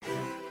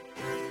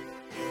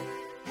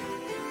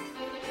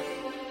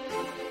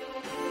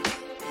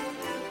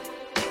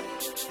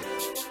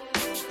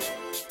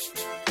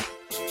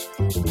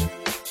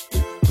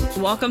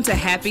Welcome to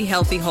Happy,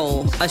 Healthy,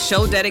 Whole, a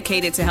show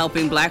dedicated to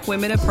helping Black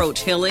women approach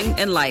healing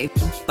and life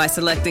by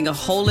selecting a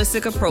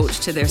holistic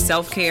approach to their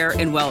self-care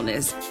and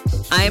wellness.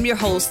 I am your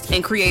host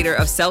and creator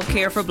of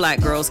Self-Care for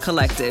Black Girls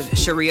Collective,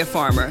 Sharia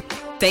Farmer.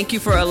 Thank you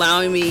for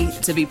allowing me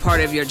to be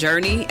part of your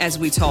journey as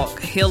we talk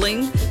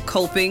healing,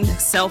 coping,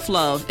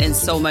 self-love, and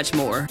so much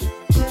more.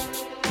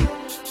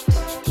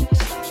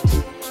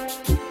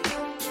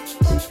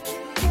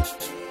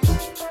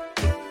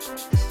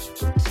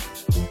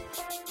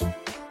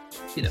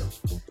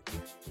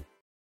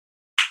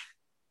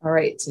 All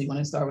right, so you want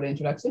to start with an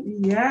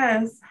introduction?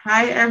 Yes.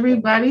 Hi,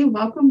 everybody.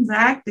 Welcome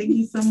back. Thank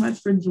you so much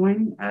for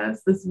joining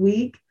us this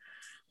week.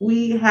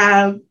 We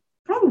have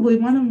probably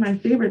one of my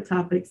favorite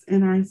topics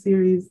in our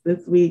series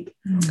this week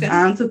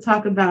to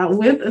talk about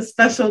with a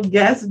special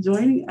guest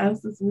joining us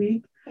this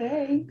week.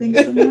 Hey.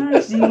 Thanks so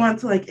much. Do you want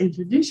to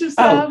introduce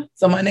yourself?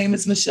 So my name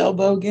is Michelle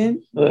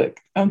Bogan. Look,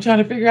 I'm trying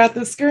to figure out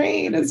the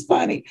screen. It's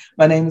funny.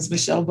 My name is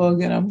Michelle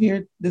Bogan. I'm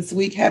here this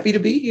week. Happy to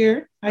be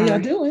here. How y'all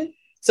doing?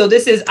 So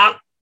this is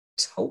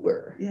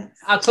October. Yes.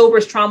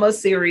 October's trauma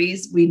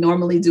series. We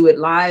normally do it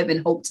live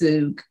and hope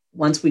to,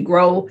 once we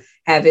grow,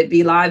 have it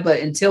be live.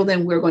 But until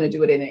then, we're going to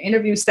do it in an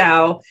interview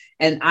style.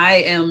 And I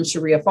am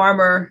Sharia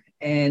Farmer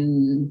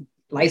and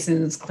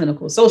licensed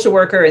clinical social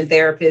worker and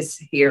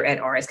therapist here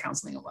at RS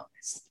Counseling and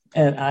Wellness.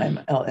 And I'm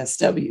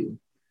LSW,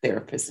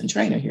 therapist and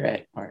trainer here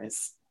at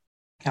RS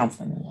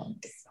Counseling and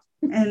Wellness.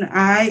 And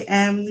I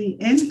am the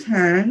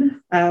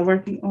intern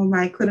working on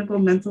my clinical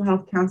mental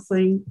health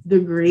counseling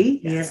degree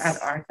here at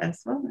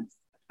RS Wellness.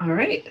 All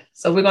right.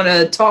 So we're going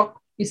to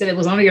talk. You said it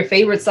was one of your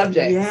favorite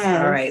subjects.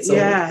 Yes, all right.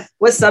 So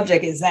what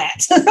subject is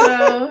that?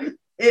 So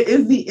it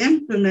is the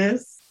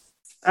infamous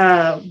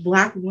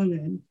Black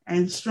women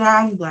and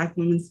strong Black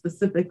women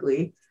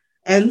specifically,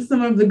 and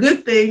some of the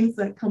good things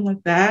that come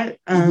with that.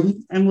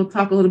 And we'll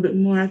talk a little bit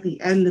more at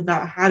the end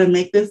about how to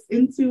make this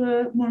into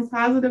a more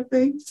positive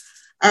thing.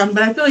 But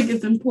I feel like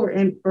it's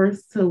important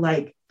first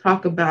to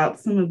talk about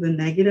some of the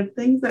negative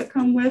things that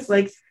come with,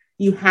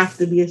 you have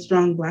to be a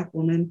strong Black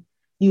woman.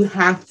 You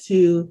have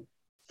to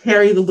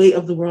carry the weight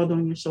of the world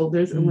on your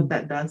shoulders and what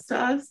that does to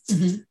us.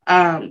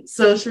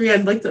 So Sharia,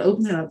 I'd like to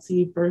open it up to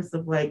you first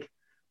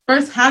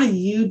first, how do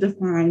you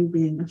define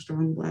being a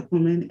strong Black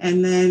woman?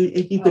 And then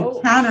if you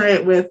could counter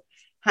it with,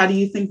 how do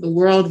you think the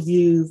world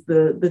views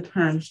the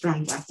term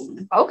strong Black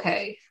woman?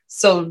 Okay.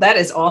 So that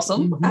is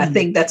awesome. I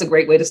think that's a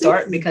great way to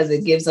start because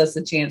it gives us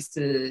a chance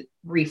to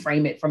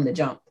reframe it from the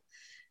jump.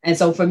 And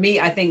so for me,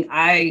 I think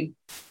I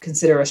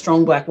consider a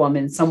strong Black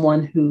woman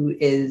someone who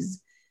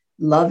is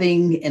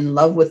loving, in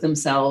love with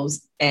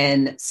themselves,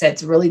 and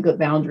sets really good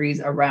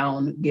boundaries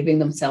around giving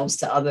themselves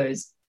to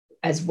others,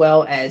 as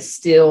well as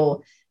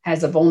still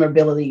has a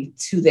vulnerability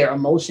to their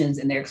emotions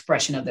and their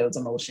expression of those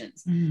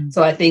emotions.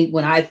 So I think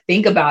when I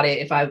think about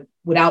it,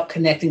 without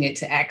connecting it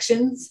to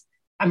actions,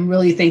 I'm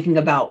really thinking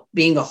about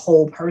being a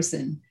whole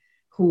person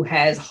who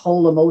has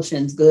whole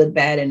emotions, good,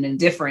 bad, and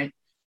indifferent,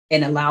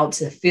 and allowed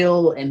to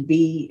feel and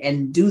be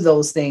and do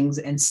those things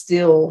and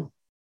still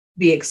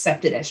be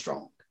accepted as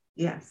strong.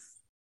 Yes.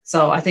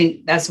 So I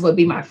think that's would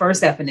be my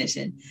first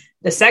definition.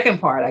 The second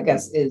part, I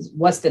guess, is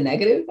what's the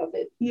negative of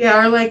it?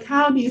 Yeah, or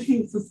how do you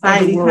think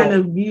society kind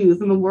of views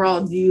and the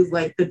world views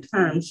the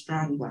term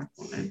strong Black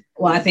woman?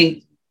 Well, I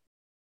think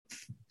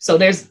so.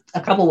 There's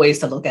a couple ways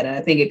to look at it.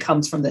 I think it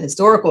comes from the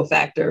historical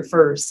factor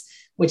first,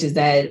 which is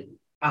that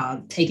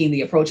taking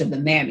the approach of the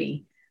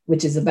mammy,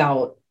 which is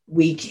about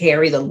we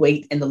carry the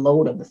weight and the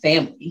load of the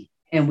family,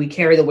 and we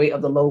carry the weight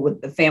of the load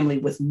with the family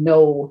with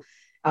no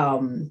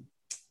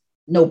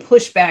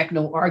pushback,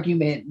 no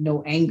argument,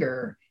 no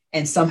anger,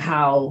 and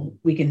somehow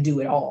we can do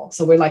it all.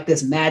 So we're like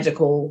this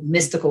magical,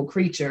 mystical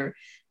creature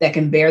that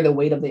can bear the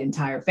weight of the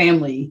entire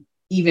family,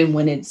 even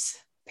when it's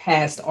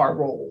past our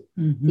role,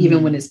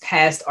 even when it's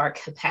past our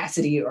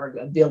capacity or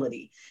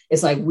ability.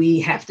 It's like we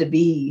have to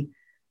be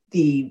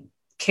the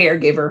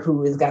caregiver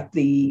who has got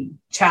the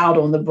child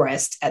on the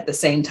breast at the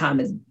same time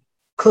as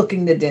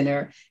cooking the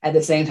dinner, at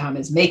the same time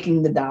as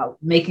making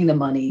the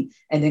money,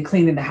 and then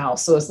cleaning the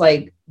house. So it's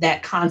like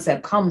that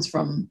concept comes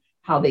from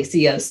how they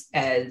see us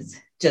as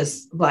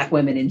just Black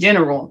women in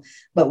general,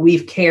 but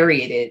we've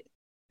carried it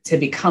to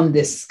become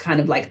this kind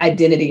of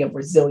identity of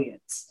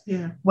resilience.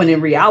 Yeah. When in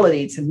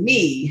reality, to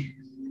me,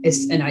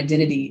 it's an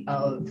identity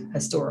of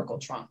historical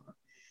trauma.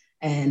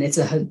 And it's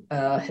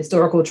a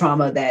historical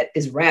trauma that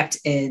is wrapped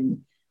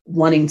in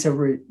wanting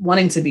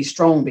to be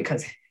strong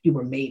because you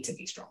were made to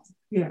be strong.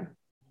 Yeah.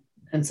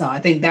 And so I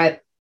think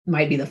that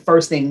might be the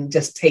first thing,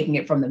 just taking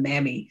it from the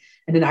mammy.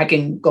 And then I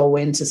can go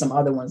into some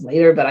other ones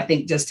later. But I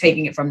think just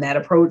taking it from that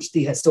approach,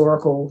 the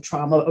historical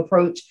trauma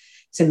approach,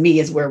 to me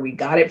is where we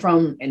got it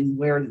from, and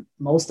where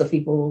most of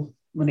people,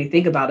 when they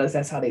think about us,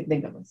 that's how they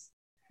think of us.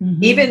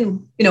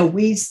 Even,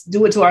 we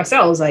do it to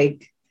ourselves. I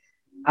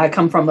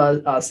come from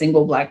a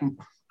single Black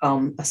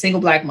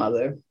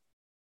mother.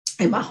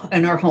 In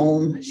our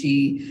home,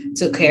 she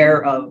took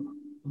care of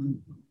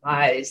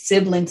my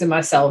siblings and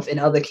myself and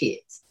other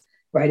kids.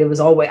 right? It was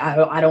always,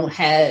 I don't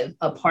have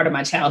a part of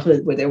my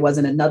childhood where there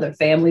wasn't another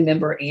family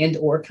member and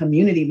or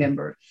community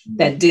member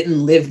that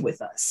didn't live with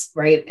us,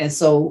 right? And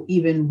so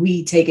even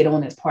we take it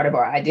on as part of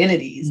our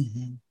identities,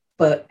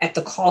 but at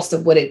the cost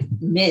of what it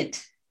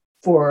meant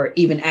for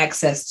even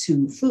access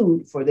to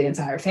food for the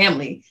entire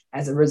family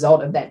as a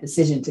result of that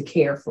decision to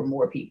care for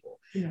more people,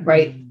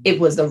 right? It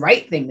was the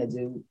right thing to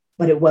do,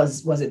 but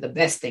was it the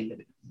best thing to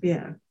do?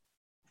 Yeah.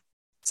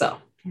 So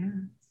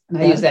and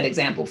I use that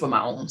example for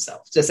my own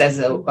self, just as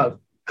a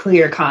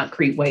clear,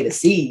 concrete way to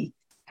see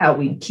how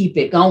we keep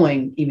it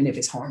going, even if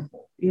it's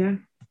harmful. Yeah,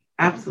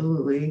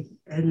 absolutely.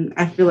 And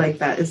I feel like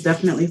that is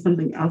definitely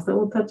something else that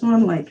we'll touch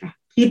on, like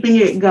keeping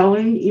it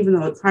going, even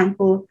though it's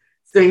harmful,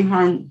 it's doing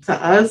harm to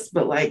us,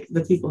 but like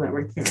the people that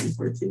we're caring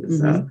for too.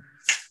 So,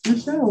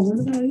 Michelle, what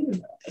about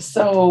you?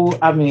 So,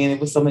 I mean, it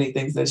was so many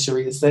things that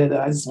Sharia said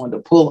that I just wanted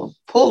to pull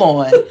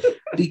on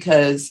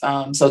because,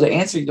 so to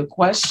answer the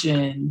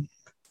question,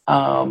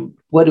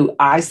 what do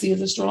I see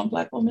as a strong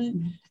Black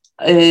woman?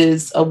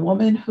 Is a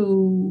woman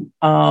who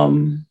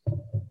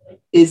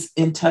is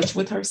in touch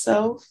with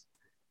herself,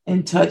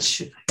 in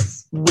touch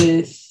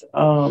with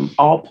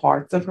all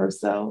parts of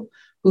herself,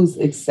 who's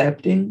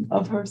accepting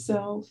of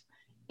herself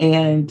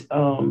and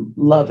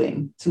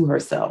loving to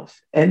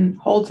herself and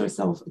holds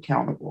herself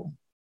accountable.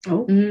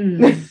 That's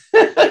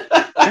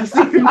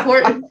the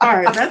important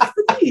part. That's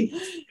the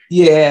key.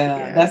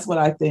 Yeah, that's what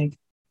I think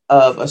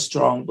of a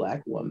strong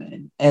Black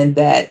woman, and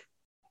that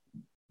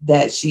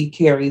she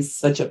carries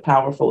such a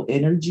powerful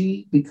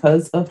energy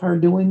because of her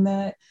doing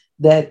that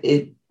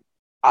it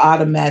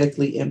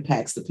automatically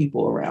impacts the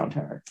people around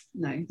her.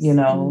 Nice.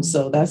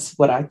 So that's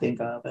what I think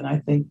of. And I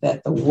think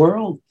that the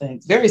world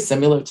thinks, very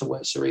similar to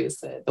what Sharia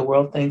said, the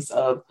world thinks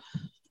of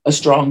a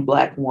strong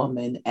Black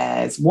woman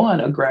as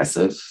one,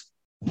 aggressive,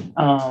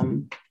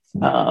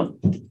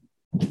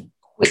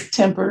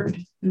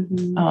 quick-tempered,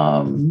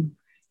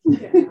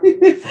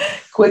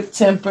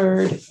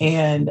 quick-tempered,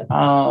 and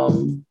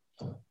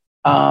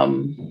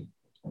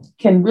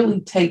can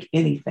really take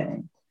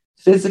anything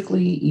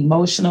physically,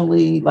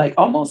 emotionally, like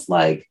almost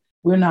like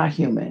we're not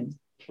human,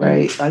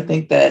 right? I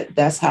think that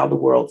that's how the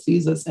world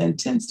sees us and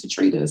tends to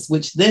treat us,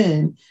 which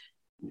then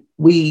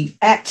we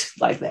act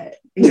like that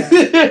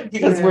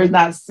because we're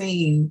not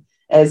seen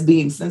as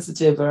being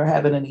sensitive or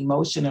having an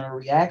emotion or a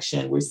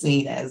reaction. We're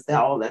seen as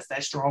that's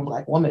that strong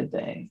Black woman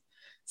thing.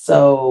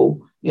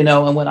 So,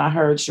 and when I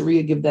heard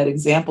Sharia give that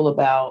example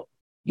about,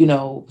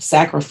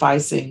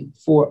 sacrificing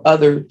for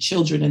other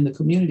children in the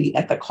community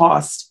at the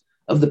cost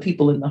of the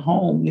people in the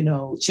home,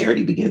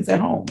 charity begins at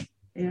home.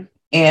 Yeah.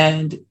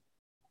 And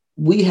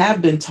we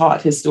have been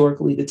taught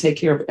historically to take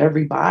care of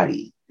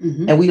everybody.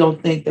 And we don't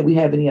think that we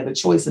have any other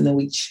choice. And then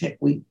we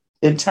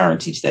in turn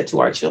teach that to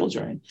our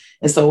children.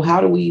 And so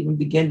how do we even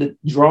begin to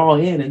draw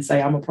in and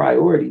say, I'm a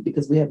priority,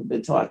 because we haven't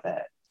been taught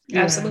that.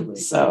 Absolutely.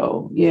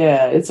 So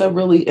yeah, it's a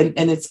really,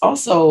 and it's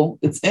also,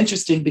 it's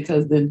interesting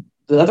because then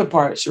the other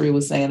part Sharia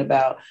was saying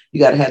about,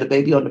 you got to have the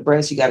baby on the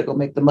breast, you got to go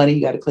make the money,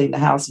 you got to clean the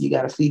house, you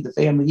got to feed the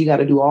family, you got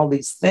to do all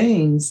these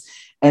things.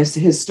 And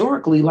so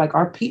historically, like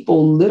our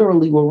people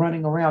literally were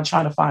running around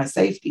trying to find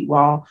safety,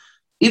 while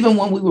even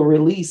when we were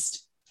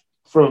released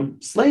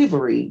from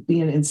slavery,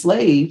 being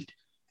enslaved,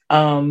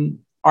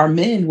 our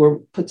men were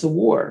put to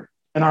war,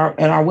 and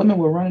our women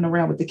were running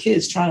around with the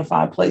kids trying to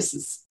find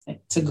places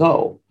to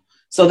go.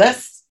 So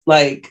that's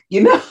like,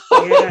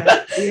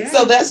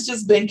 so that's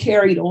just been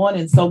carried on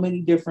in so many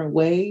different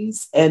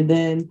ways. And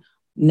then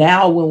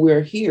now when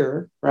we're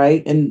here,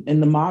 right,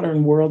 in the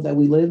modern world that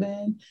we live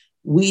in,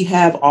 we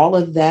have all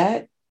of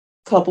that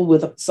coupled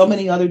with so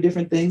many other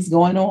different things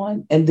going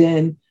on. And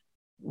then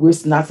we're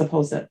not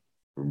supposed to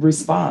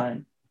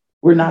respond.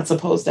 We're not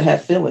supposed to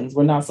have feelings.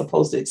 We're not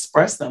supposed to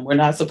express them. We're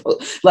not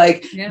supposed,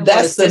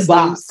 that's the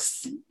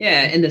box.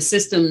 Yeah. And the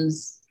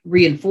systems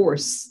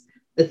reinforce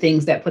the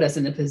things that put us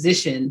in a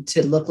position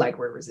to look like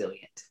we're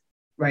resilient,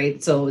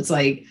 right? So it's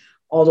like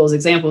all those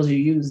examples you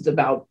used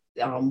about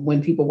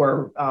when people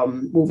were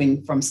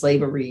moving from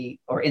slavery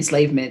or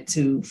enslavement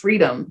to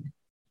freedom,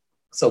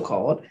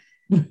 so-called,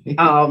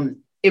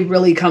 it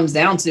really comes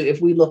down to,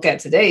 if we look at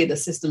today, the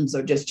systems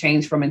are just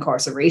changed from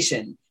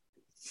incarceration,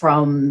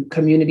 from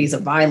communities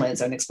of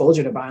violence and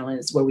exposure to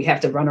violence, where we have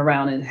to run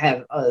around and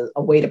have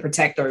a way to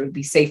protect or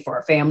be safe for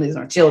our families and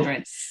our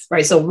children,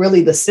 right? So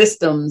really the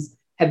systems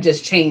have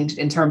just changed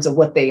in terms of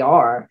what they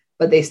are,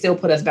 but they still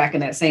put us back in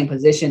that same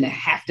position to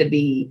have to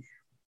be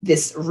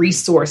this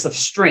resource of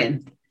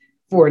strength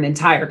for an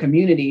entire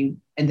community.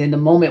 And then the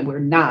moment we're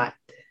not,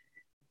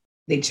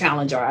 they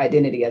challenge our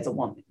identity as a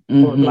woman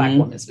or a Black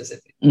woman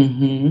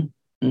specifically.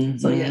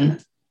 So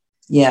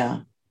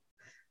yeah.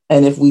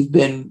 And if we've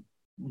been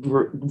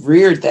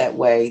reared that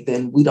way,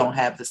 then we don't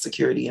have the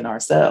security in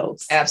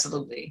ourselves.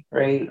 Absolutely.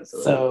 Right.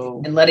 Absolutely.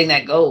 So, and letting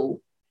that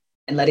go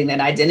and letting that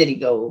identity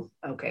go.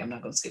 Okay, I'm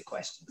not going to skip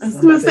questions. I was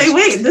going to say,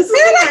 wait, this is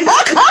I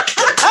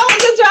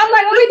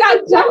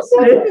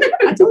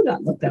told you I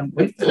looked down.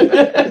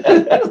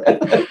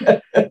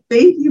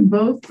 Thank you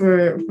both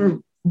for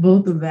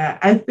both of that.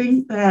 I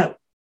think that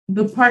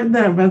the part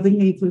that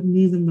resonates with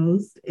me the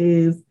most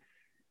is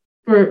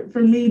for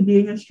me,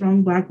 being a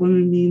strong Black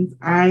woman means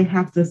I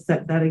have to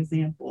set that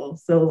example.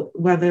 So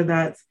whether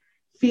that's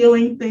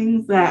feeling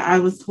things that I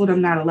was told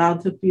I'm not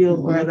allowed to feel,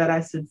 mm-hmm. or that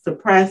I should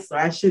suppress, or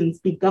I shouldn't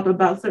speak up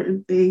about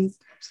certain things,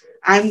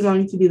 I'm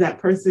going to be that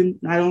person,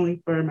 not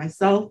only for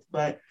myself,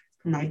 but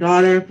for my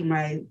daughter, for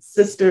my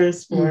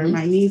sisters, for mm-hmm.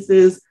 my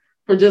nieces,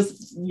 for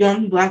just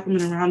young Black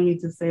women around me,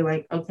 to say,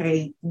 like,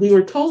 okay, we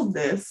were told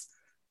this,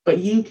 but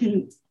you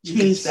can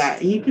change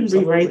that, and you can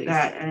rewrite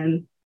that.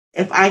 And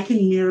if I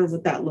can mirror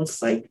what that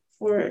looks like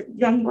for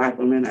young Black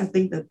women, I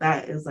think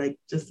that is like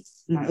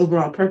just my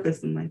overall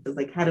purpose in life, is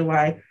like, how do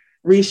I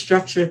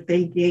restructure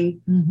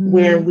thinking, mm-hmm.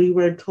 where we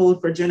were told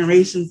for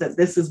generations that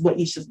this is what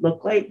you should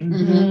look like,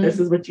 mm-hmm. this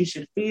is what you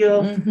should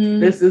feel,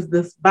 mm-hmm. this is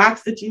this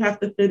box that you have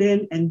to fit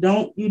in, and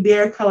don't you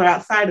dare color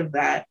outside of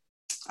that.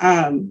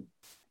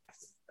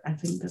 I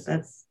think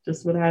that's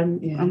just what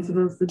I'm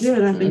supposed to do,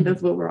 and I think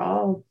that's what we're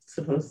all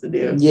supposed to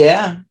do.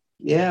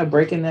 Yeah,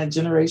 breaking that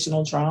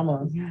generational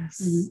trauma.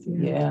 Yes.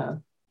 Mm-hmm. Yeah.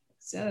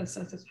 Yes,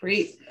 that's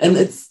great. And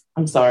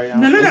I'm sorry.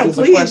 No,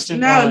 please.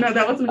 No,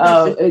 that wasn't a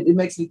question. It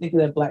makes me think of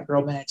that Black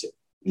Girl Magic.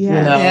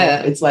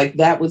 Yeah. It's like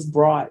that was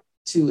brought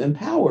to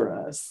empower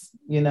us,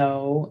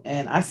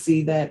 and I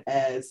see that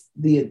as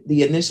the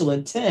initial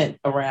intent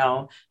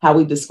around how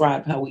we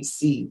describe how we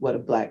see what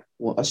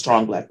a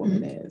strong Black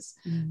woman mm-hmm. is.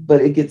 Mm-hmm.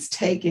 But it gets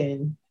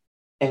taken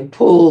and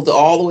pulled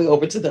all the way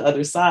over to the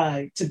other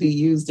side to be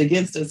used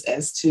against us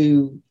as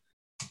to,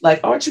 like,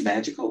 aren't you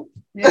magical?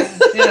 Yeah,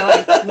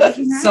 like,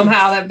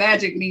 somehow that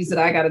magic means that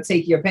I got to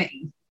take your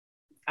pain.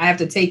 I have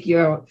to take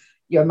your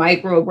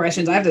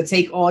microaggressions. I have to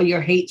take all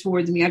your hate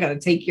towards me. I got to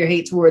take your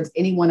hate towards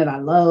anyone that I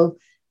love,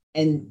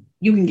 and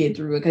you can get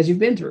through it because you've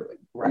been through it.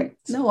 Right.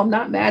 No, I'm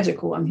not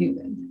magical. I'm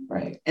human.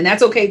 Right. And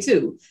that's okay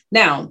too.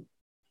 Now,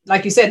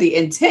 like you said, the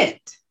intent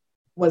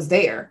was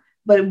there,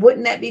 but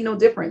wouldn't that be no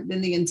different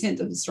than the intent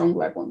of a strong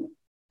Black woman?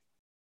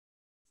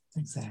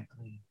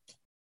 Exactly.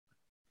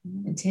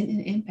 Intent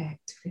and impact,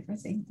 two different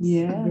things.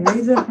 Yeah,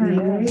 very different.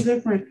 Yeah. Very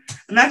different.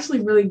 I'm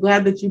actually really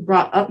glad that you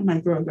brought up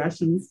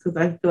microaggressions, because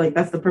I feel like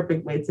that's the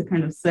perfect way to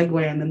kind of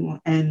segue, and then we'll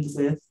end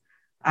with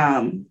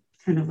kind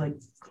of like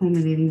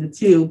culminating the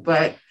two.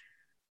 But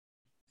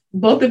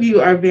both of you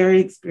are very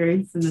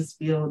experienced in this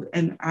field,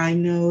 and I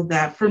know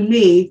that for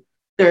me,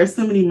 there are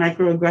so many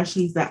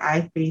microaggressions that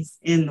I face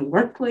in the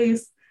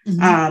workplace,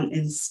 mm-hmm.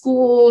 In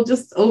school,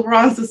 just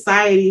overall in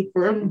society,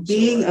 from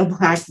being a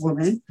Black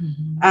woman.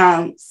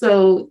 Mm-hmm.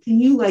 So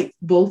can you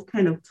both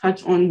kind of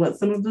touch on what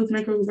some of those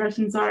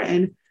microaggressions are,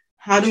 and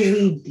how do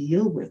we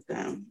deal with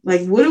them?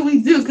 Like, what do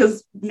we do?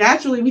 Because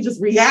naturally we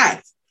just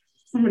react.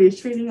 Somebody is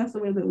treating us the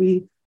way that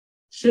we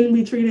shouldn't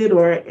be treated,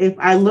 or if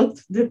I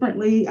looked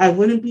differently, I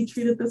wouldn't be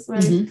treated this way.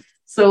 Mm-hmm.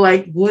 So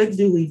what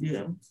do we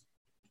do?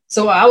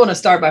 So I want to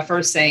start by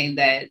first saying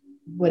that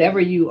whatever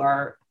you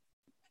are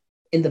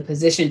in the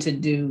position to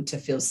do to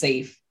feel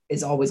safe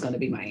is always going to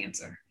be my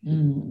answer.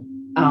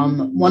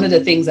 Mm. One of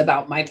the things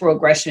about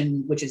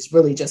microaggression, which is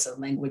really just a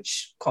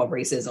language called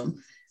racism,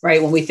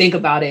 right? When we think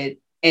about it,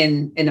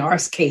 in our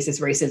case, it's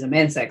racism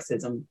and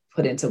sexism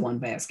put into one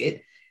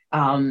basket.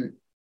 And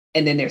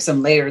then there's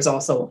some layers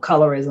also of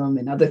colorism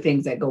and other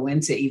things that go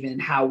into even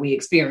how we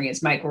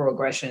experience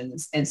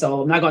microaggressions. And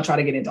so I'm not going to try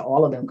to get into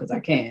all of them because I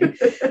can.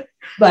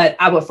 But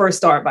I would first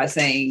start by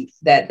saying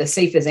that the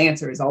safest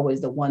answer is always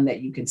the one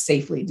that you can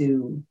safely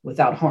do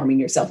without harming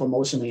yourself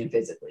emotionally and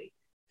physically,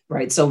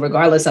 right? So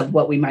regardless of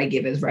what we might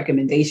give as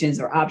recommendations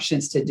or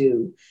options to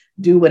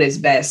do what is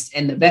best.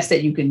 And the best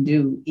that you can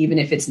do, even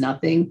if it's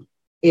nothing,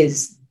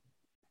 is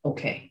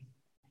okay,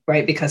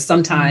 right? Because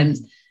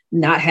sometimes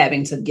not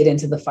having to get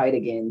into the fight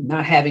again,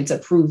 not having to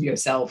prove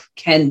yourself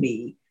can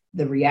be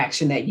the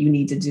reaction that you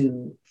need to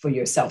do for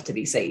yourself to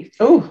be safe.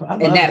 Oh,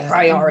 and that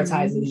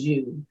prioritizes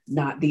you,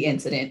 not the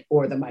incident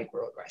or the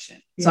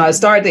microaggression. Yeah. So I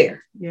start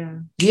there.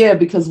 Yeah,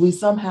 because we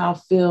somehow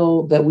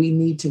feel that we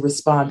need to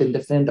respond and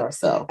defend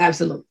ourselves.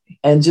 Absolutely.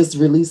 And just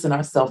releasing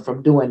ourselves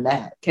from doing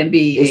that can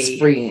be a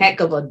freeing. Heck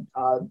of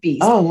a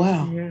beast. Oh,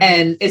 wow. Yeah.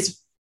 And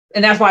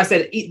that's why I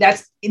said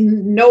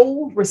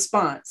no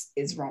response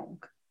is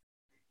wrong.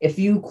 If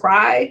you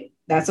cry,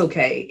 that's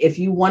okay. If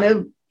you want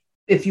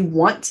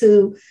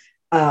to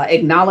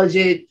acknowledge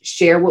it,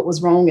 share what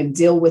was wrong, and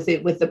deal with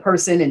it with the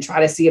person, and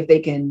try to see if they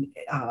can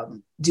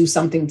do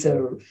something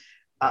to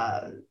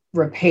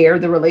repair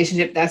the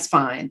relationship, that's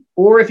fine.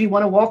 Or if you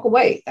want to walk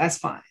away, that's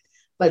fine.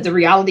 But the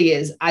reality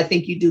is, I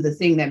think you do the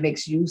thing that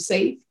makes you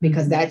safe,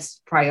 because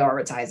that's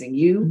prioritizing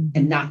you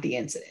and not the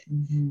incident.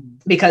 Mm-hmm.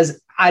 Because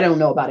I don't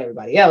know about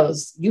everybody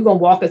else. You're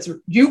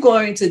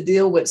going to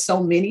deal with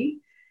so many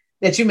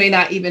that you may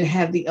not even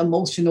have the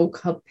emotional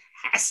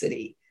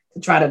capacity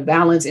to try to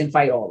balance and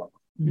fight all of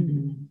them.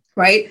 Mm-hmm.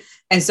 Right.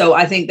 And so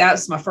I think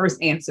that's my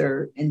first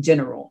answer in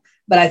general.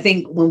 But I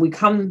think when we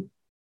come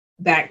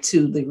back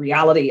to the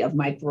reality of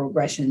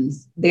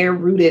microaggressions, they're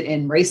rooted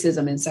in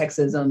racism and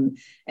sexism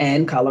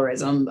and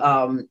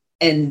colorism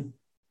and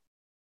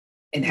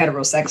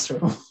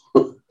heterosexual.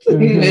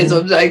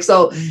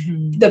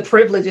 Mm-hmm. The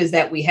privileges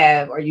that we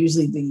have are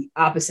usually the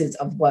opposites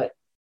of what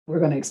we're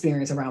going to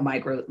experience around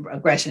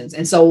microaggressions.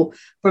 And so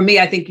for me,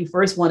 I think you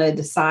first want to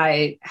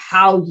decide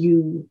how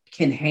you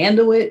can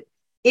handle it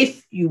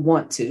if you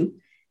want to.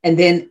 And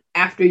then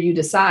after you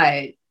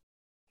decide,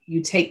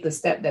 you take the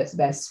step that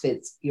best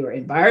fits your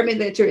environment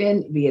that you're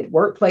in, be it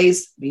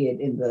workplace, be it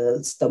in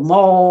the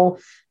mall,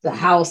 the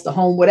house, the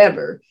home,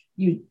 whatever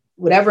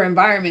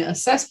environment,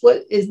 assess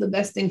what is the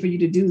best thing for you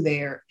to do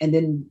there. And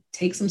then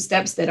take some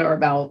steps that are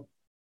about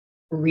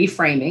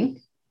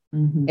reframing,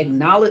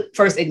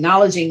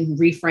 acknowledging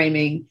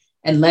reframing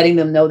and letting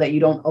them know that you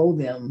don't owe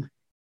them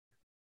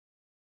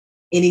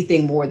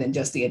anything more than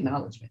just the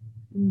acknowledgement.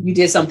 You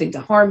did something to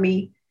harm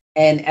me.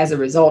 And as a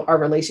result, our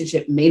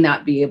relationship may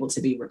not be able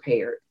to be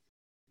repaired.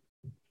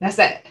 That's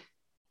that.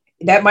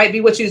 That might be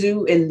what you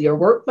do in your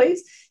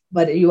workplace,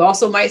 but you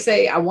also might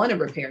say, I want to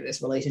repair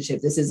this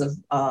relationship. This is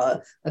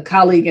a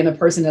colleague and a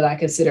person that I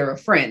consider a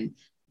friend.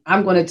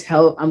 I'm going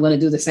to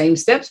do the same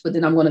steps, but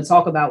then I'm going to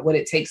talk about what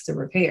it takes to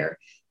repair.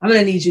 I'm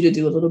going to need you to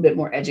do a little bit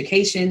more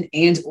education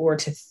and or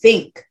to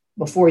think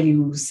before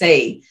you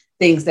say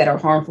things that are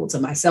harmful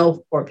to myself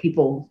or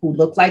people who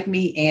look like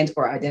me and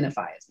or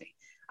identify as me.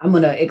 I'm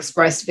going to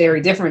express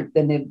very different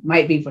than it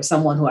might be for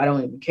someone who I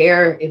don't even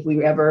care if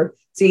we ever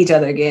see each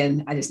other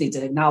again. I just need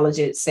to acknowledge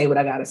it, say what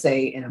I got to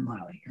say, and I'm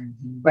out of here.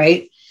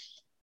 Right.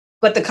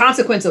 But the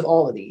consequence of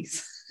all of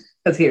these,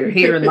 because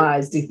herein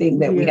lies the thing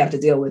that we have to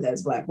deal with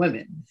as Black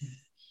women.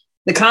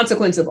 The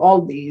consequence of all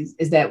of these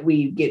is that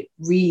we get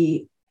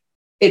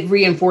it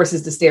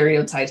reinforces the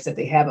stereotypes that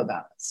they have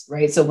about us.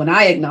 Right. So when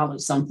I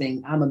acknowledge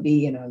something, I'm a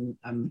B and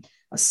I'm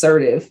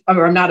assertive,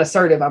 or I'm not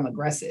assertive, I'm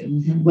aggressive.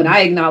 When I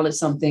acknowledge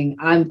something,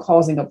 I'm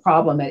causing a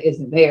problem that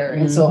isn't there.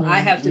 And so I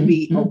have to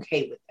be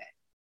okay with that.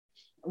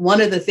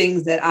 One of the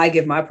things that I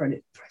give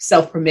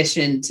myself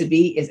permission to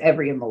be is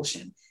every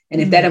emotion.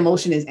 And if that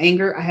emotion is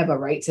anger, I have a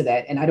right to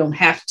that. And I don't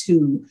have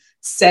to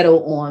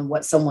settle on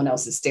what someone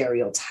else's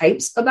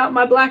stereotypes about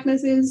my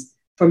Blackness is.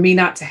 For me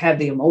not to have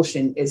the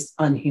emotion is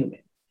unhuman.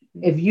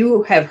 If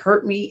you have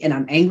hurt me and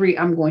I'm angry,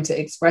 I'm going to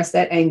express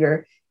that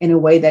anger in a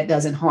way that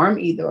doesn't harm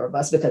either of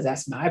us because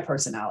that's my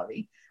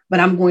personality. But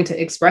I'm going to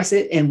express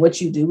it, and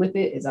what you do with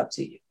it is up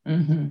to you.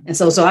 And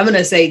so I'm going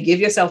to say, give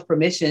yourself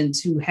permission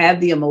to have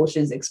the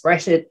emotions,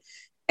 express it,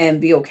 and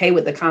be okay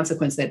with the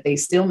consequence that they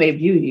still may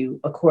view you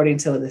according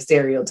to the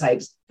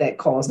stereotypes that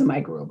cause the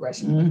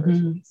microaggression in the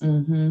first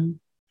place.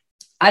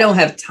 I don't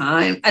have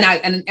time,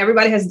 and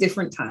everybody has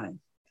different time.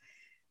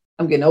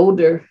 I'm getting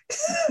older.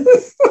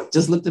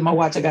 Just looked at my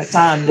watch. I got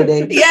time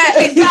today. Yeah,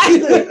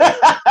 exactly.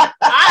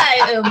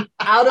 I am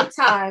out of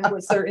time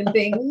with certain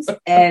things.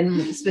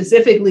 And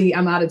specifically,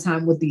 I'm out of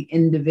time with the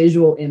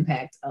individual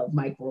impact of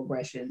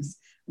microaggressions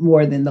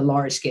more than the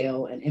large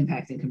scale and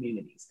impacting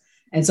communities.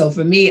 And so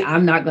for me,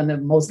 I'm not going to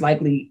most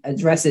likely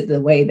address it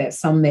the way that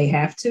some may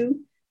have to.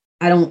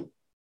 I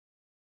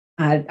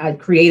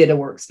created a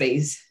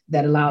workspace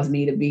that allows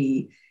me to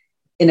be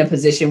in a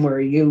position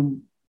where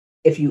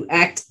if you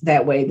act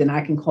that way, then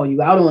I can call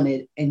you out on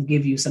it and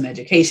give you some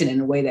education in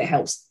a way that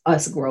helps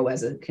us grow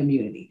as a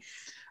community.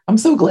 I'm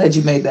so glad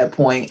you made that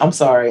point. I'm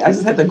sorry. I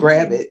just had to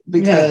grab it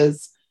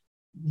because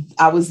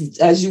I was,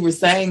 as you were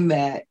saying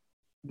that,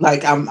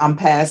 like I'm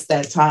past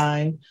that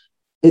time.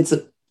 It's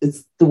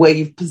the way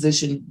you've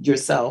positioned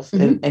yourself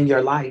in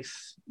your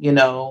life, and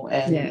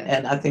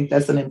I think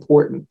that's an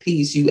important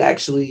piece.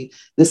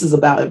 This is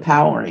about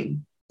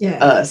empowering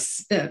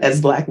us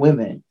as Black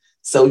women.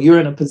 So you're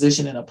in a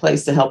position, in a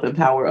place to help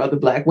empower other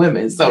Black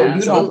women. So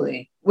you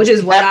don't, which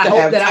is what I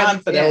hope that time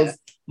for those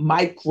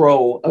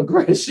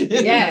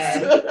microaggressions. Yeah,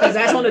 because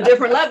that's on a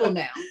different level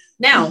now.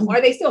 Now,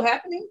 are they still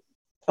happening?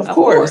 Of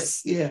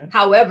course. Yeah.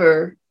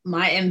 However,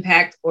 my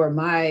impact or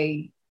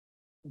my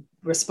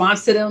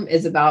response to them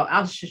is about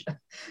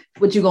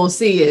what you're going to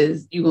see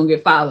is you're going to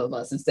get 5 of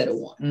us instead of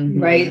 1,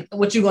 right?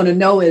 What you're going to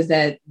know is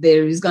that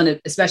there's going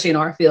to, especially in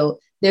our field,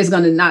 there's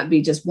going to not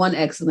be just one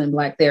excellent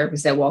Black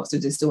therapist that walks through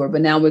this door, but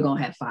now we're going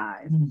to have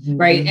 5,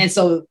 right? And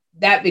so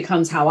that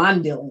becomes how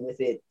I'm dealing with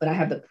it, but I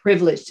have the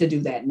privilege to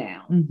do that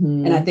now.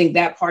 And I think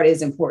that part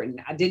is important.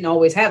 I didn't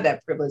always have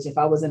that privilege. If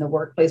I was in a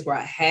workplace where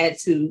I had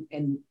to,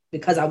 and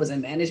because I was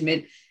in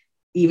management,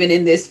 even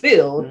in this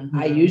field,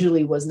 I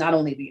usually was not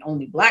only the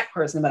only Black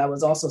person, but I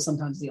was also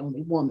sometimes the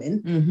only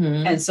woman.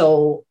 And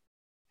so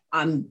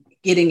I'm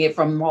getting it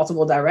from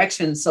multiple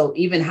directions. So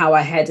even how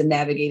I had to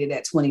navigate it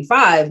at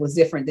 25 was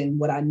different than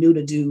what I knew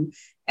to do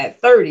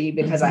at 30,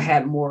 because I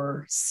had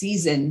more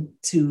season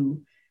to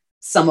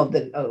some of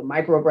the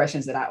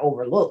microaggressions that I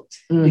overlooked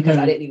because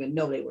I didn't even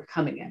know they were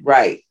coming at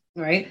me.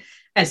 Right.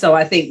 And so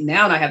I think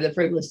now I have the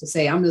privilege to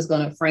say, I'm just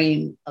going to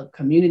frame a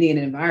community and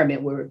an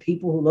environment where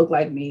people who look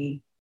like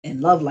me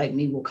and love like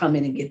me will come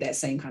in and get that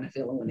same kind of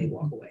feeling when they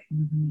walk away.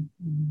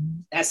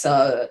 That's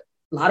a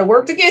lot of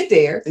work to get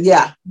there.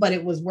 Yeah. But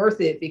it was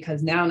worth it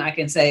because now I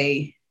can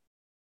say,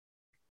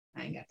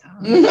 I ain't got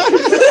time.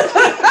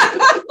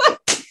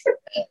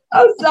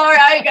 I'm sorry.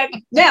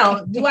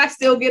 Now, do I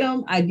still get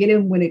them? I get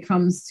them when it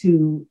comes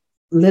to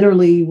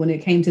literally when it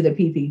came to the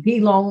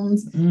PPP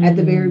loans at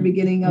the very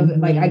beginning of it.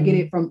 Like I get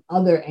it from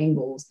other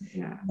angles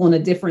on a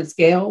different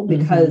scale,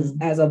 because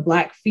as a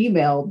Black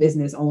female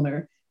business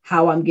owner,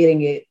 how I'm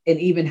getting it, and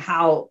even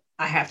how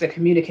I have to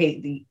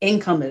communicate the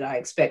income that I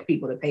expect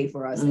people to pay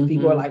for us. And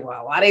people are like,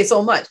 wow, why are they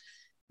so much?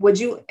 Would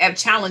you have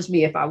challenged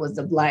me if I was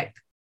the Black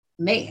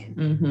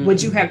man?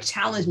 Would you have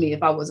challenged me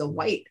if I was a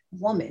white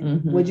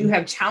woman? Would you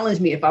have challenged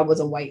me if I was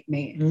a white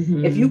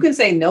man? If you can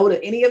say no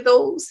to any of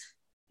those,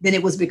 then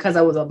it was because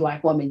I was a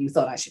Black woman, you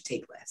thought I should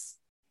take less.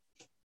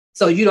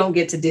 So you don't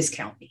get to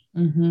discount me.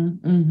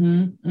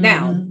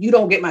 Now, you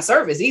don't get my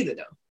service either,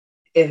 though.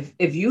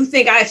 If you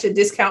think I should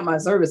discount my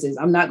services,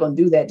 I'm not going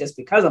to do that just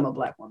because I'm a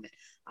Black woman.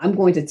 I'm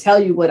going to tell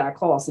you what I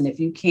cost. And if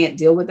you can't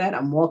deal with that,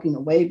 I'm walking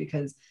away,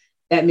 because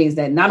that means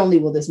that not only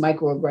will this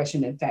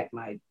microaggression affect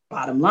my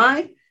bottom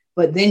line,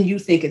 but then you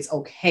think it's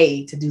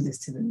okay to do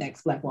this to the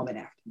next Black woman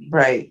after me.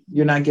 Right.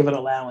 You're not giving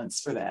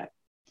allowance for that.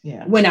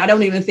 Yeah. When I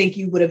don't even think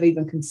you would have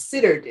even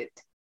considered it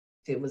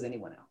if it was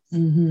anyone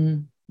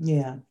else.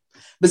 Yeah.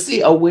 But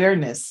see,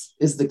 awareness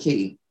is the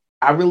key.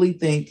 I really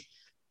think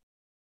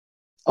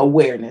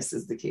awareness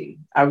is the key.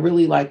 I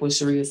really like what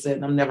Sharia said,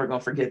 and I'm never going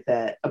to forget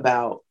that,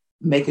 about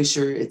making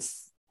sure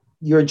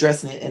you're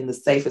addressing it in the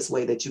safest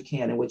way that you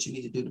can and what you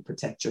need to do to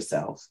protect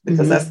yourself,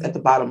 because that's at the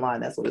bottom line.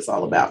 That's what it's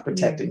all about,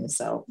 protecting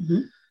yourself.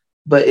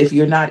 But if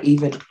you're not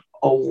even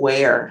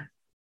aware,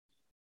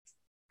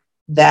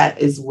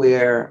 that is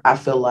where I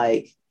feel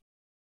like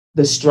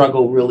the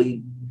struggle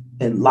really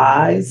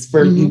lies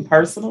for you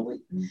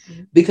personally,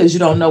 because you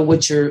don't know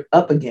what you're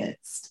up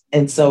against.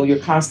 And so you're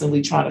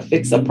constantly trying to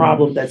fix a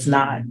problem that's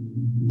not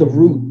the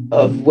root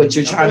of what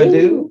you're trying to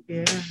do.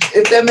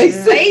 If that makes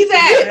sense. Say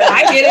that.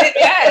 I get it.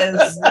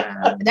 Yes.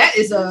 That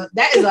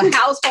is a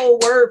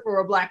household word for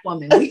a Black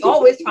woman. We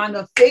always trying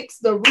to fix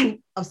the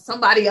root of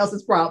somebody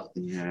else's problem.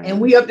 And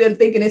we up there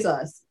thinking it's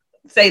us.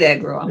 Say that,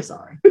 girl. I'm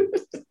sorry.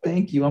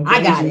 Thank you.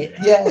 I got it.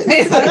 Yes.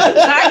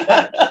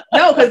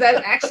 No, because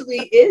that actually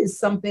is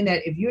something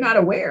that if you're not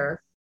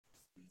aware,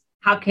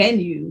 how can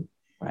you?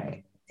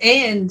 Right.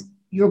 And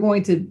you're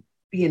going to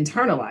be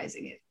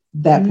internalizing it.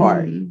 That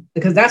part.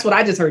 Because that's what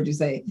I just heard you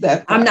say.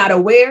 I'm not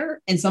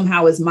aware, and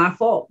somehow it's my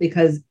fault,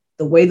 because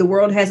the way the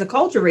world has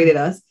acculturated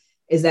us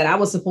is that I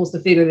was supposed to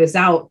figure this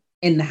out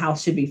and the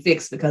house should be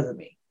fixed because of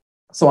me.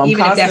 So I'm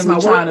even constantly if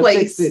that's my trying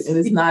workplace, to fix it, and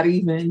it's not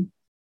even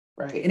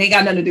right. It ain't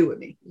got nothing to do with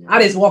me.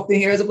 I just walked in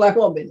here as a Black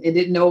woman and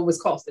didn't know it was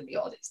costing me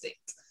all these things.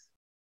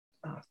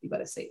 Oh, you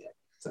better say that.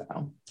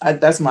 So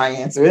that's my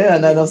answer. Yeah,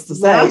 nothing else to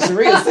say.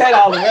 Sharia said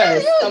all the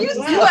rest. you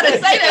better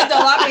say that, though.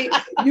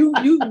 I mean,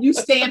 you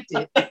stamped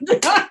it.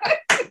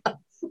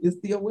 It's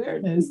the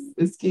awareness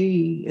is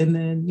key. And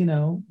then,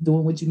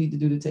 doing what you need to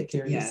do to take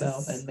care of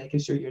yourself, and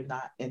making sure you're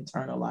not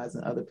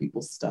internalizing other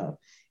people's stuff,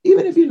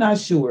 even if you're not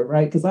sure,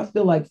 right? Because I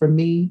feel like for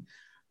me,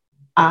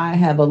 I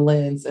have a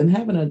lens, and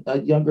having a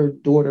younger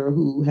daughter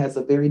who has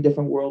a very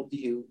different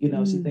worldview,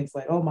 she thinks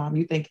like, oh, Mom,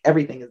 you think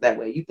everything is that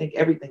way. You think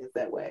everything is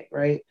that way,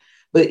 right?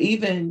 But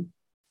even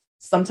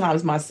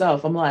sometimes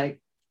myself, I'm like,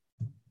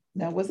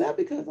 now, was that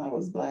because I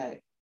was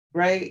Black,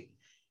 right?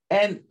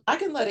 And I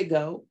can let it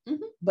go,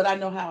 but I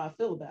know how I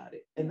feel about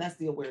it. And that's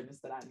the awareness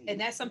that I need. And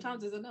that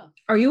sometimes is enough.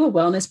 Are you a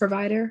wellness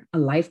provider, a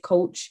life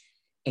coach,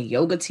 a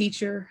yoga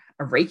teacher,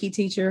 a Reiki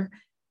teacher?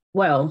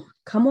 Well,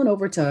 come on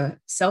over to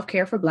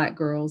Self-Care for Black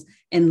Girls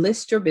and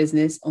list your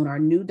business on our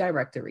new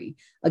directory.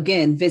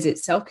 Again, visit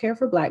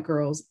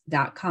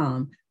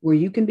selfcareforblackgirls.com, where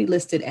you can be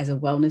listed as a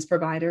wellness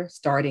provider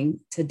starting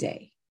today.